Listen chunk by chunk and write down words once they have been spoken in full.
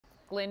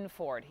Glenn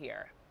Ford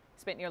here.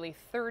 Spent nearly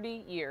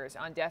 30 years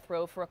on death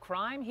row for a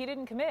crime he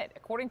didn't commit.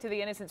 According to the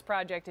Innocence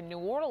Project in New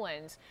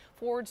Orleans,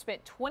 Ford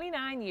spent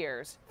 29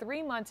 years,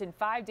 3 months and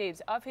 5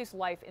 days of his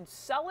life in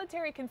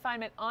solitary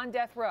confinement on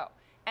death row.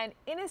 An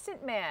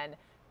innocent man,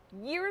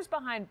 years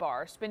behind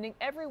bars, spending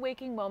every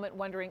waking moment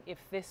wondering if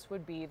this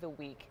would be the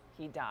week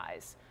he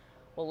dies.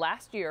 Well,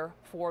 last year,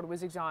 Ford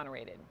was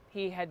exonerated.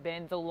 He had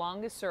been the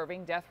longest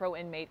serving death row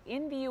inmate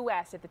in the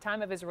U.S. at the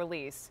time of his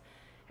release.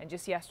 And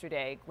just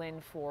yesterday,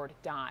 Glenn Ford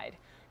died.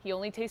 He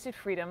only tasted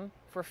freedom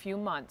for a few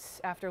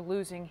months after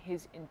losing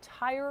his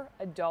entire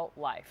adult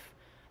life.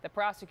 The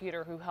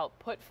prosecutor who helped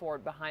put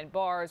Ford behind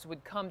bars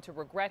would come to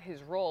regret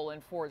his role in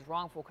Ford's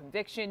wrongful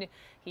conviction.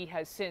 He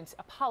has since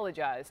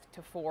apologized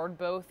to Ford,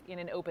 both in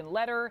an open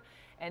letter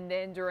and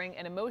then during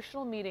an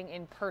emotional meeting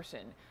in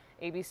person.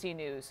 ABC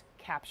News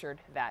captured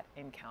that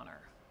encounter.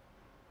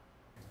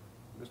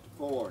 Mr.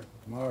 Ford.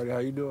 Marty, how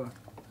you doing?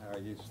 How are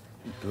you?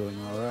 Doing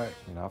all right.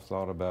 And I've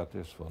thought about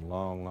this for a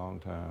long, long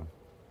time.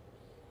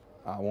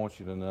 I want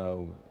you to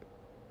know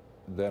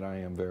that I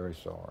am very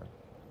sorry.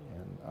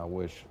 And I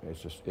wish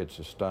it's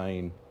a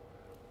stain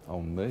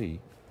on me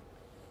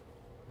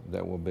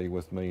that will be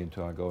with me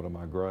until I go to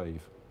my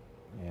grave.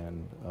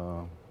 And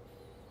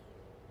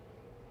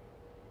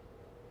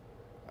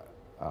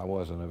I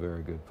wasn't a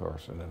very good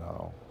person at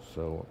all,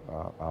 so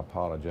I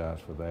apologize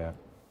for that.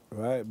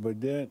 Right,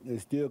 but then it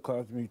still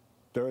cost me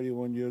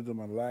 31 years of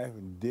my life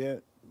and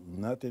death,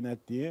 nothing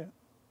at the end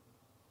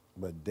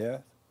but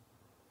death,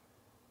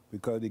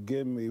 because it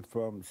gave me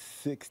from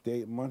 6 to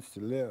 8 months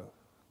to live.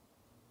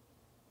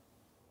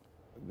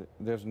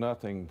 There's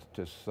nothing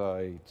to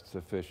say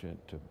sufficient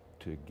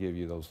to give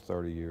you those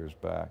 30 years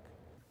back.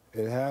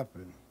 It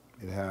happened,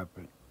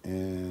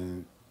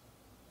 and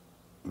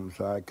I'm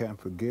sorry I can't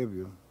forgive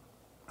you.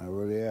 I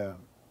really am,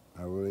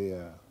 I really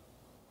am.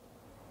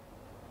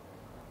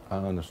 I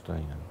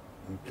understand.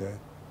 Okay.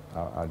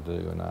 I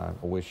do, and I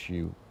wish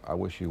you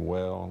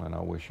well, and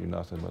I wish you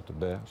nothing but the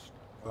best.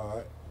 All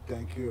right,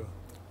 thank you.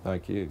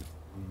 Thank you.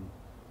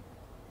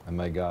 And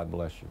may God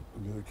bless you.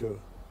 You too.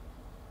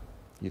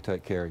 You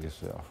take care of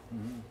yourself,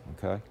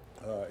 okay?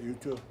 All right, you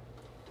too.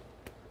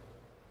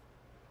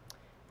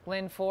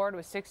 Glenn Ford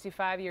was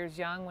 65 years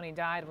young when he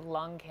died of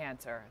lung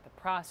cancer. The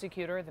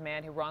prosecutor, the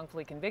man who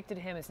wrongfully convicted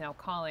him, is now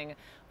calling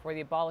for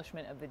the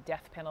abolishment of the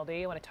death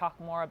penalty. I want to talk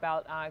more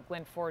about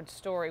Glenn Ford's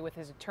story with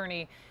his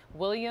attorney,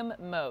 William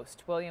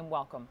Most. William,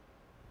 welcome.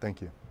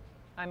 Thank you.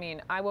 I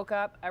mean, I woke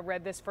up, I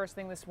read this first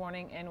thing this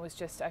morning and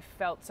I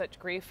felt such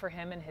grief for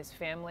him and his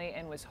family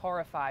and was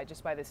horrified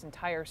just by this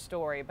entire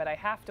story. But I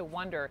have to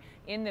wonder,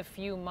 in the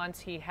few months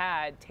he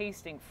had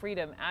tasting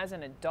freedom as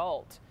an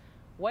adult,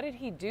 what did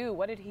he do?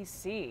 What did he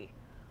see?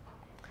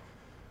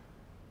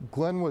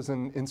 Glenn was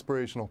an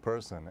inspirational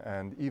person,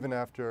 and even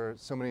after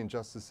so many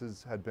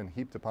injustices had been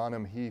heaped upon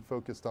him, he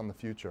focused on the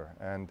future.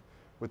 And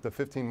with the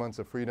 15 months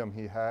of freedom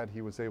he had,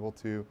 he was able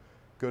to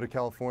go to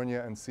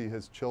California and see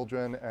his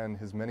children and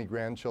his many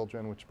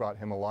grandchildren, which brought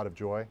him a lot of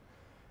joy.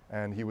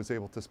 And he was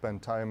able to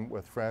spend time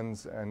with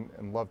friends and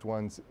loved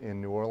ones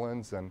in New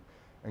Orleans and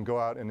go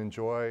out and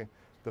enjoy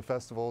the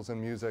festivals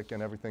and music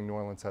and everything New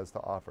Orleans has to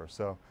offer.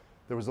 So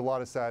there was a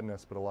lot of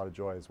sadness, but a lot of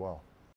joy as well.